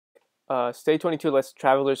Stay22 lets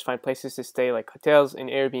travelers find places to stay like hotels and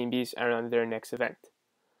Airbnbs around their next event.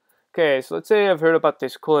 Okay, so let's say I've heard about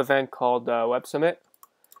this cool event called Web Summit.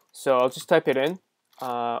 So I'll just type it in.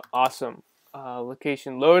 Awesome.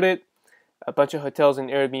 Location loaded. A bunch of hotels and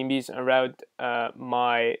Airbnbs around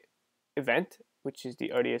my event, which is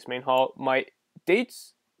the RDS main hall. My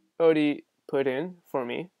dates already put in for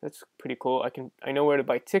me. That's pretty cool. I know where to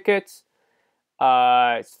buy tickets.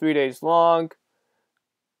 It's 3 days long.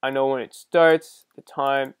 I know when it starts, the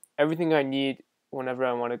time, everything I need whenever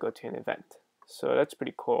I want to go to an event. So that's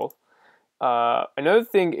pretty cool. Another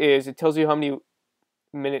thing is it tells you how many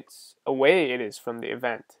minutes away it is from the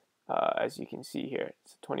event. As you can see here,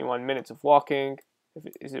 it's 21 minutes of walking.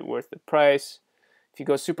 Is it worth the price? If you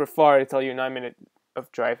go super far, it'll tell you 9 minutes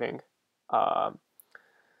of driving.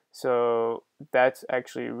 So that's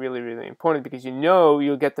actually really, really important because you know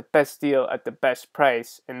you'll get the best deal at the best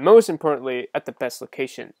price, and most importantly, at the best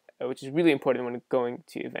location, which is really important when going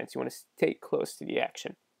to events. You want to stay close to the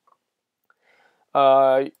action.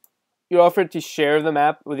 You're offered to share the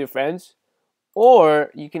map with your friends,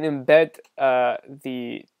 or you can embed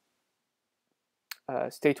the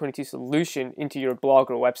Stay22 solution into your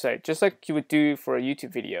blog or website, just like you would do for a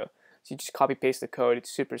YouTube video. So you just copy paste the code.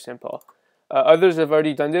 It's super simple. Others have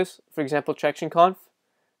already done this. For example, TractionConf.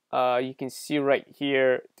 You can see right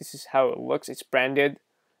here, this is how it looks. It's branded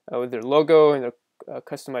with their logo and their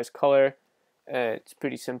customized color. It's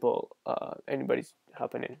pretty simple. Anybody's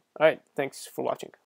hopping in. All right, thanks for watching.